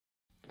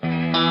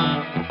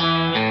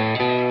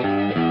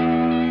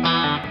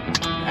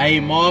A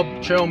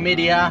Mob, Trail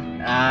Media.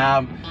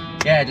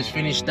 Yeah, just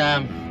finished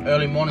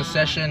early morning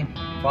session,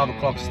 5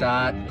 o'clock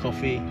start,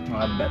 coffee.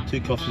 I had about 2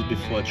 coffees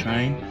before I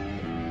train,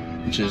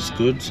 which is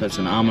good. So it's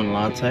an almond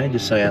latte,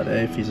 just so out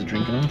there if you're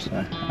drinking them. So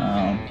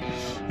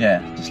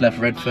yeah, just left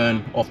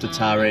Redfern off to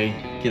Taree,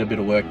 get a bit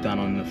of work done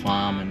on the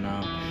farm, and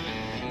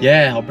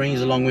yeah, I'll bring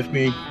you along with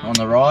me on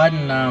the ride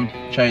and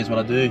show you what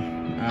I do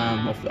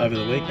over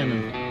the weekend.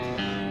 And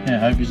yeah,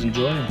 hope you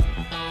enjoy it.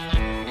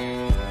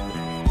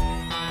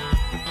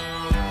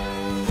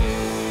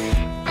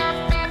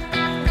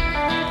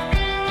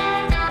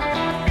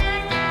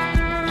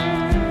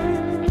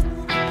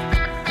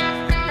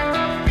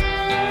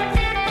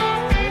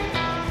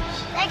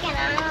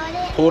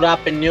 Pulled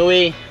up in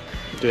Newey,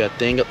 do our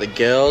thing, got the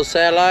girls,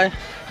 say hello.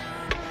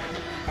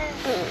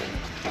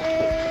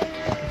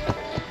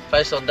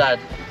 Face on dad.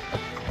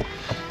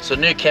 So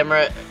new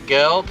cameraman,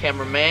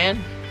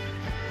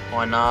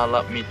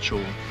 Winmarra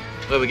Mitchell.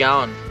 Where we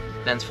going?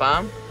 Nan's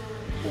farm?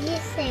 You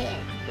say it.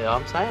 Yeah,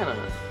 I'm saying it.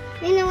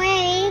 Luna, where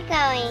are you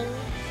going?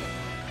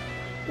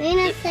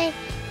 Luna, say,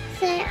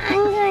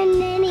 I'm going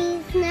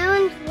Nanny's.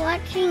 No one's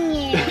watching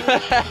you.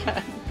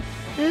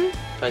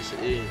 Face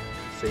at you,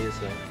 see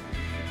yourself.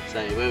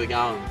 Say, where we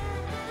going?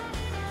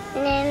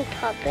 Nan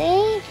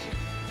Poppy's.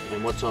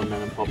 And what's on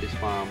Nan and Poppy's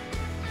farm?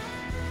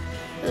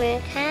 Moo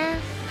cow.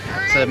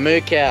 So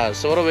moo cows.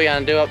 So what are we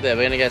going to do up there?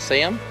 We're going to go see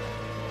them?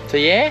 So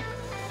yeah?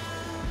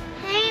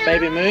 Hey,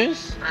 Baby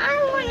moose? I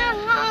want to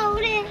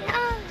hold it.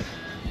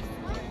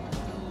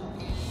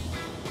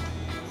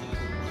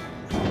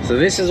 So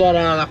this is what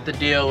I have to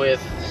deal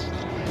with.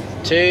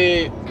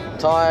 2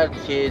 tired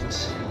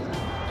kids.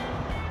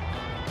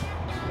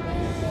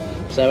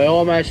 So we're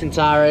almost in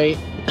Taree.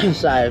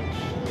 So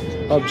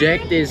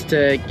object is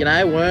to, you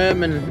know,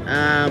 worm and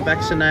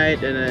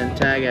vaccinate and then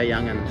tag our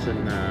young'uns,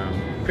 and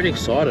pretty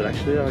excited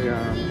actually.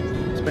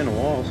 It's been a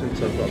while since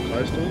I've got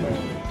close to them.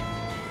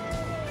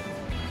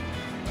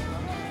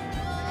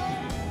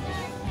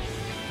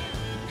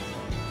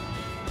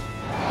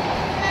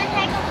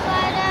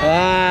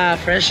 Ah,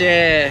 fresh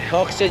air,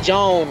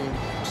 oxygen.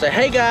 Say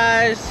hey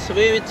guys,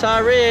 we're in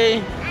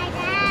Taree.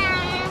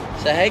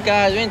 Say hey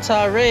guys, we're in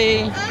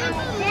Taree.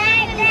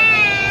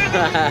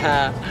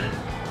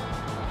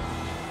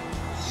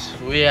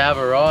 We have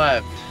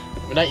arrived.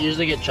 We don't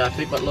usually get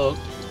traffic, but look,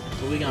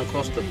 we're going to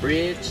cross the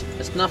bridge.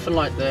 It's nothing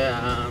like the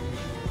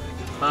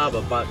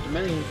harbour, but the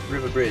Manning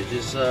River Bridge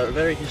is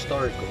very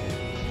historical.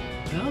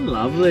 How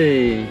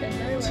lovely!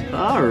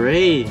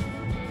 Taree.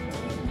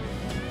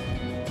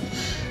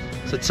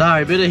 So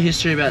Taree, a bit of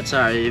history about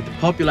Taree. The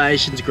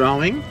population's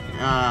growing.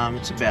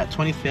 It's about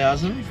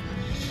 20,000.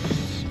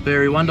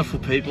 Very wonderful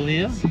people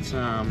here. It's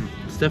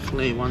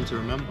definitely one to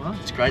remember.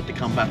 It's great to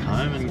come back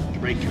home and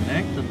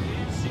reconnect, and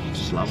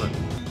just love it.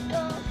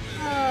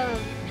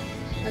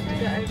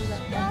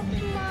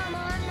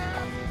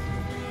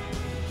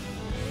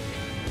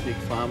 Big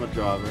farmer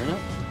driver, isn't it?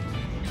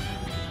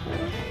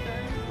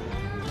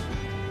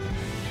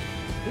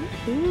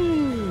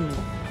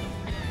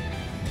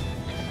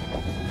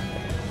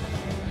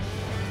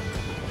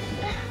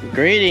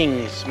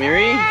 Greetings,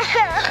 Miri.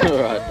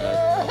 Alright,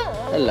 Dad.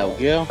 Hello,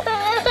 girl.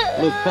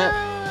 Look,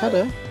 pat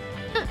her.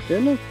 Yeah,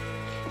 look.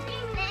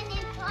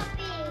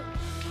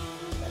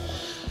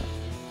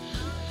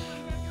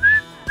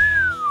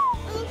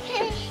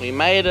 We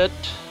made it.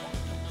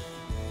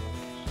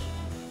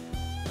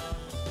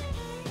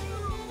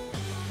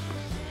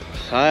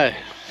 So,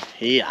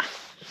 yeah.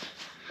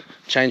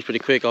 Changed pretty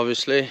quick,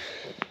 obviously.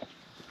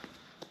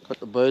 Got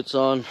the boots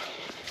on.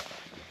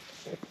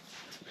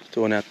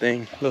 Doing our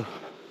thing. Look.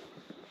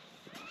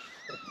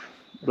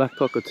 Black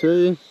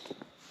cockatoo.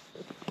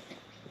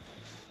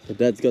 So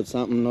Dad's got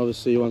something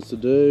obviously he wants to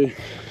do.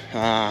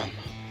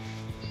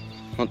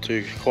 Not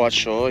too quite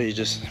sure, he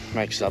just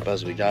makes it up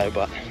as we go,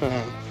 but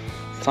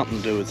something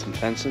to do with some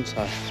fencing,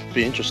 so it'll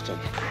be interesting.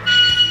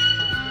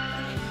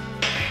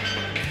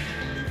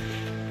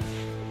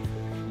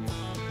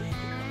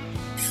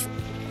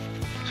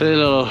 So a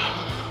little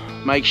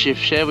makeshift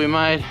shed we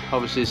made.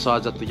 Obviously the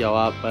sides have to go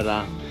up, but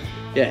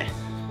yeah,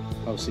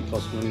 obviously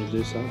costs money to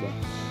do so. But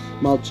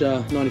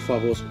mulcher,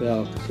 95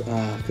 horsepower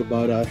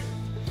Kubota.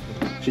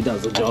 She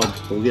does the job.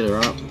 We'll get her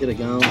up, get her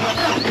going.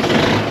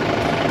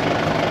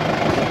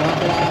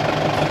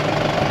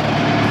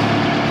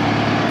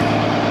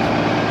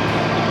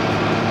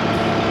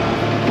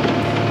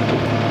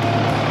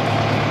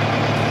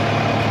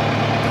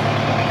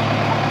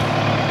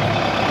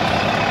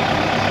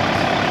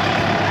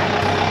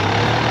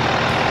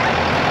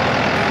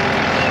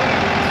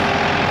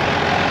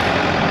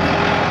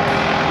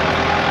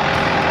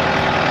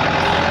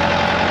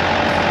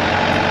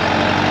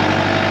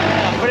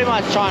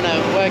 Trying to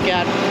work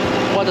out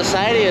what the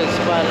state is,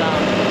 but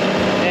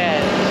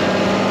yeah,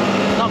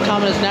 it's not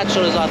coming as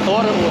natural as I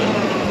thought it would.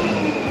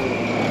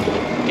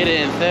 Get it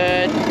in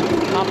third,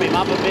 pump him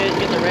up a bit,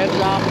 get the revs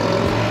up.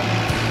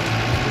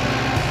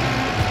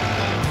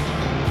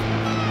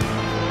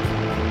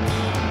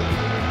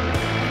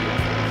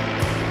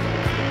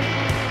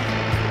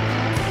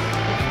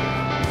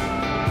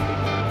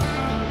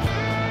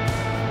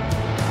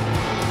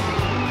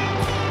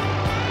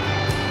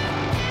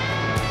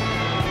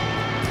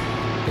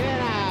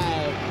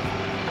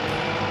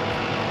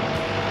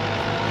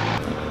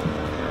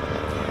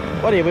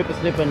 What are you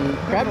whippersnipping?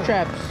 Crab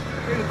traps?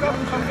 Yeah, we've got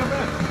them, some come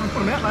out. I'll put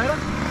them out later.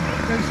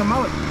 Maybe some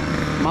mullet.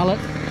 Mullet?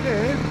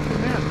 Yeah, put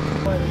them out.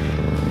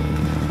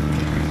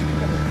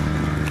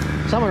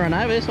 Someone ran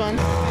over this one.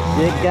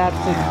 You got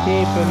to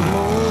keep it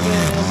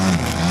moving.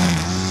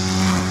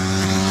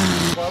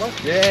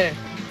 Yeah.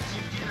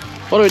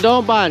 What are we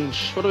doing,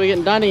 Bunch? What are we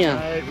getting done here?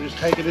 We're just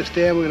taking this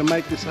down. We're going to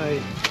make this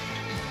a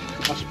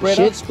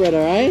spreader. Shit spreader,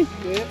 eh?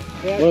 Yeah.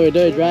 What do we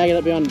do? Drag it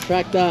up behind the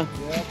tractor.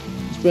 Yeah.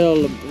 Spread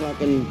all the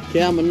fucking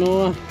cow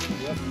manure.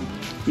 Yep.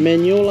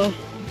 Manula.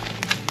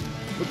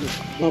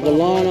 Up the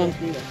liner.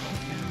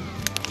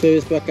 Fill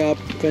this back up.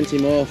 Fence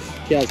him off.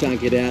 Cows can't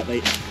get out.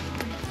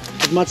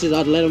 As much as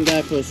I'd let them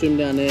go for a swim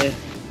down there,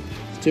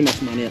 it's too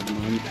much money at the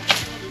moment.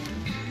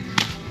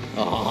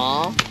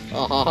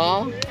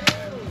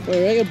 What do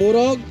you reckon,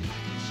 Bulldog?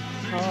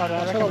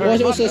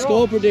 What's the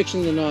score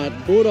prediction tonight?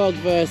 Bulldogs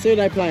versus, who are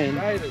they playing?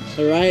 Raiders.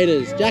 The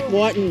Raiders. Jack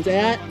Whiten's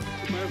out,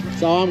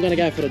 so I'm going to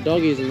go for the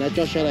doggies and let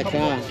Josh out of the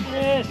car.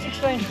 Yeah,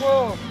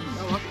 16-12.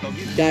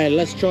 Okay,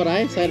 let's trot,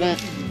 eh? Say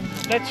that.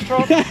 Let's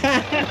trot.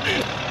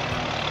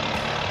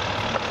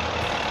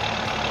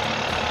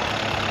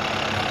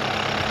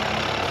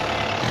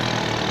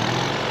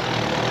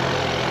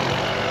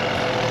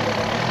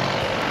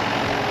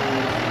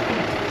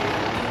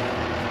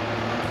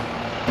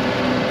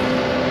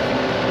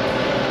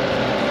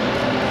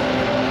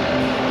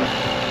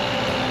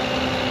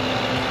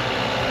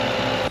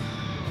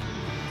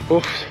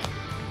 Oof.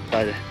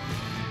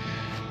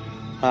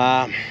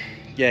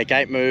 Yeah,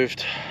 gate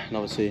moved, and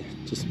obviously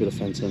just a bit of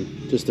fencing,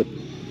 just to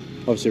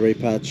obviously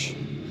repatch.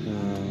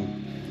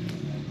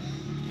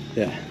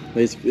 Yeah,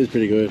 it's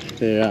pretty good.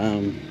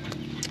 They're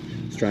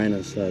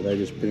strainers, so they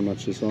just pretty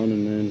much just on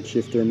and then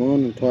shift them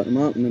on and tighten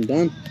them up and then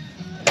done.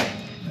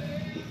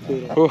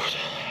 Oof.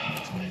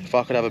 If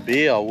I could have a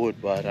beer, I would,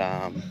 but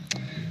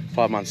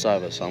 5 months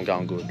over, so I'm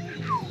going good.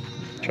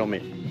 Tell me.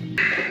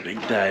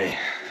 Big day.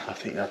 I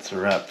think that's a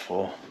wrap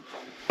for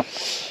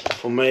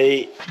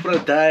me. What a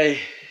day.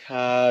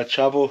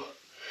 Travel.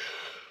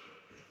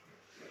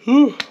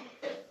 Whew.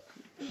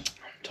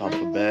 Time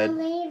for bed.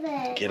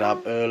 Get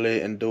up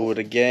early and do it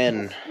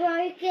again.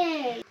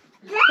 Broken.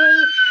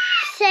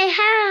 Say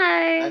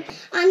hello.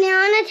 And now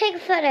I want to take a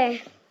photo.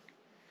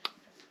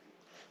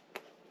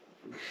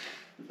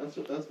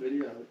 That's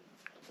video.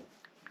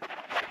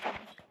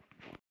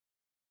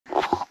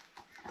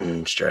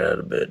 Straight out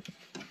of bed.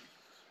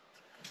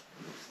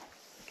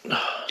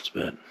 Oh, it's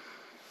bed.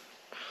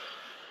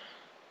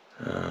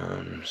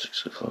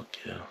 6 o'clock,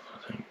 yeah, I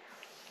think.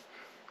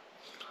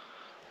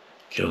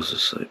 Girls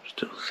asleep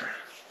still.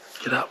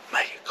 Get up,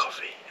 make a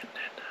coffee, and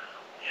then,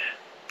 yeah,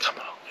 come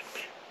along with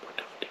me. We'll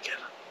do it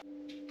together.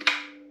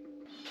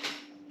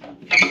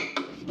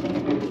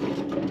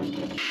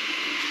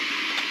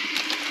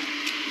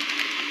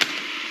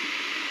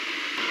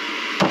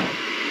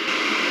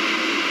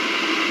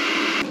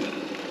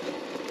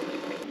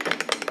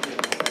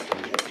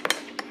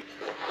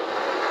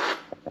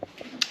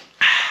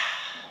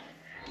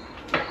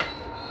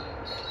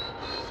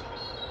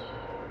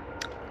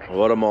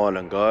 What a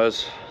morning,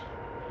 guys.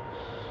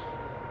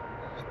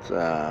 It's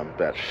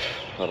about,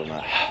 I don't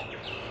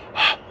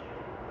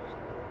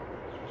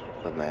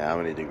know how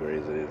many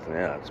degrees it is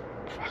now. It's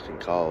fucking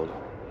cold.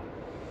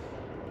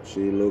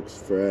 She looks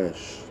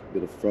fresh.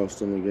 Bit of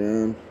frost on the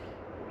ground.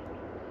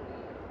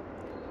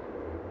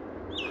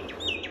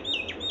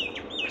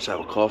 Just have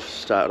a cough,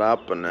 start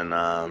up, and then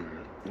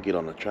get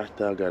on the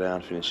tractor, go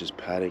down, finish his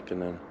paddock,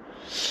 and then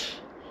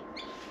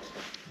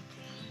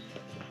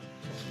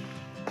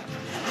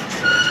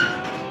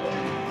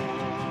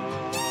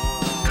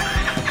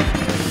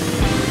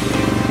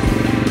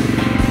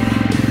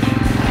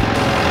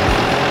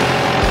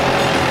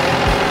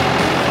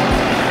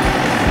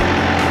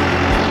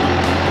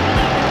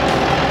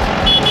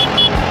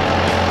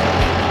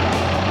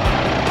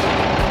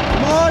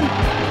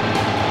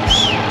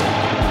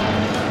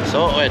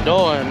we're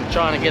doing,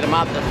 trying to get them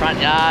up the front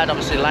yard,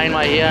 obviously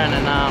laneway here, and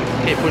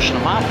then keep pushing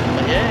them up.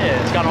 But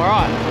yeah, it's going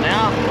alright for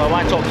now, but I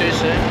won't talk too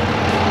soon.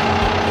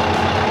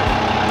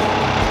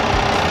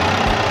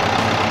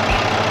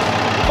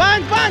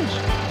 Bunch!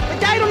 The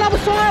gate on the other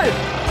side!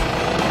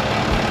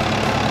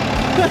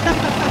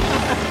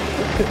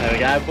 There we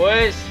go,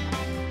 boys.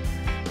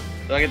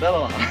 Did I get that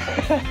one?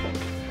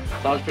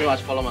 So I was pretty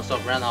much following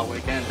myself around the whole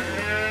weekend.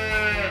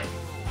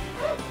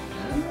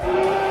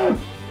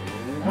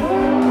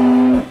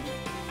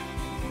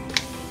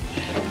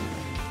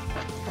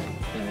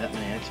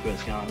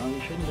 What's going on?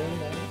 You shouldn't do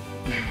that.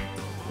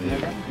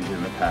 He's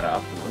in the pad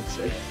afterwards,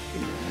 see.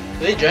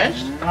 Is he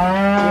drenched? Go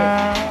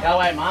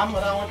away, Mum. I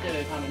don't want you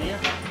to come in here.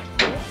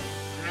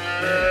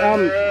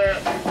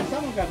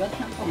 Someone grab that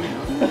from me.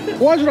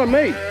 Why is it on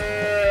me?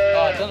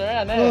 Oh, it's on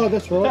around there. Oh,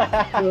 that's right.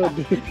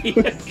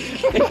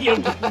 You're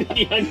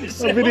videoing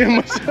yourself. I'm videoing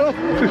myself.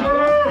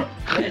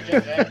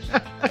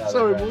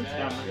 Sorry, boys.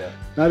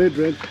 No, they're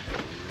drenched.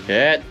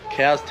 Yeah,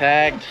 cow's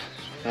tagged.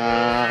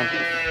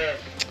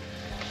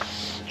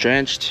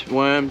 Drenched,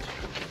 wormed.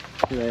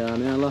 Here they are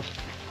now, love.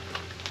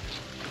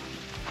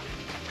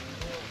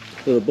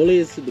 So the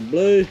bullies with the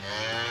blue,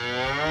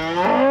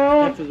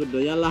 heifers with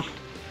the yellow.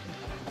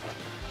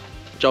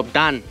 Job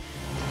done.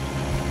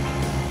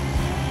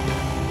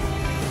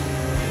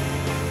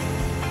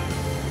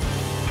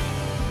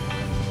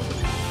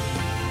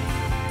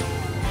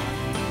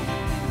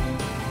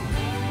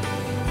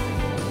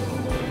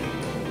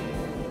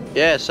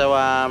 Yeah, so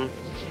ran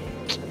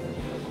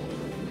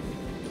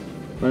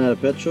out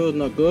of petrol,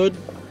 not good.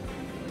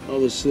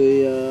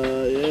 Obviously,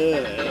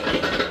 yeah,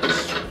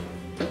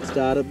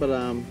 started, but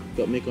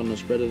got Mick on the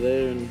spreader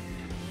there, and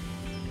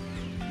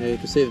yeah, you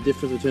can see the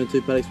difference between the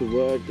two paddocks we've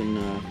worked, and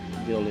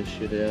get all this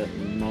shit out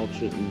and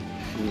mulch it,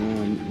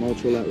 and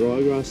mulch all that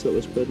ryegrass that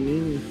we're spreading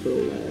in, and put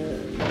all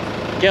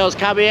that. Girls,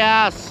 cubby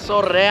house,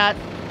 sort it out,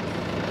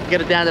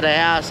 get it down to the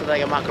house so they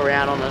can muck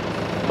around on it.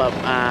 But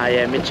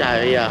yeah,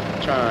 Mitcho here,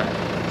 trying to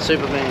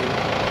Superman.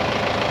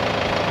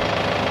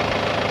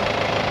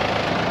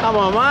 Come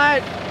on,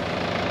 mate.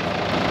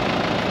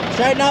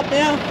 Straighten up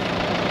now.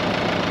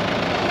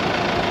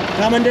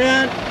 Coming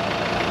down.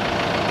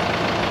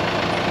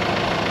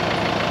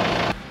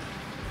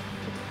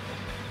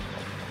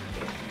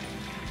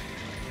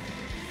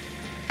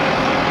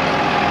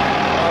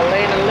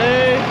 Arlene and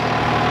Lou.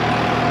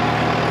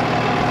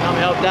 Come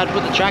help Dad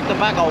put the tractor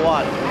back or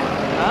what?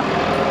 Huh?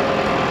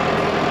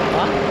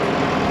 Huh?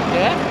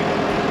 Yeah?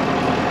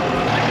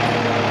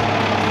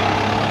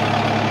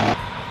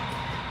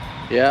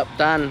 Yep,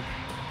 done.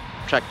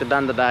 Tractor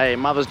done today.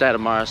 Mother's Day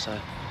tomorrow, so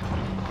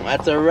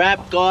that's a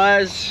wrap,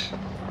 guys.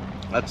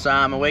 That's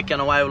a weekend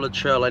away with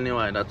Latrell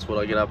anyway. That's what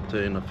I get up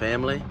to in the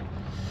family.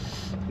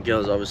 The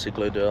girl's obviously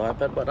glued to her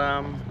iPad, but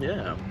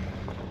yeah.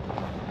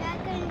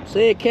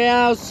 See you,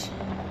 cows.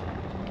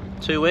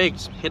 2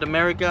 weeks. Hit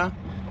America,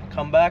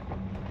 come back,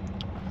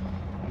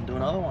 and do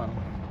another one.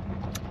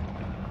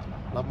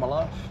 Love my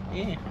life.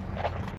 Yeah.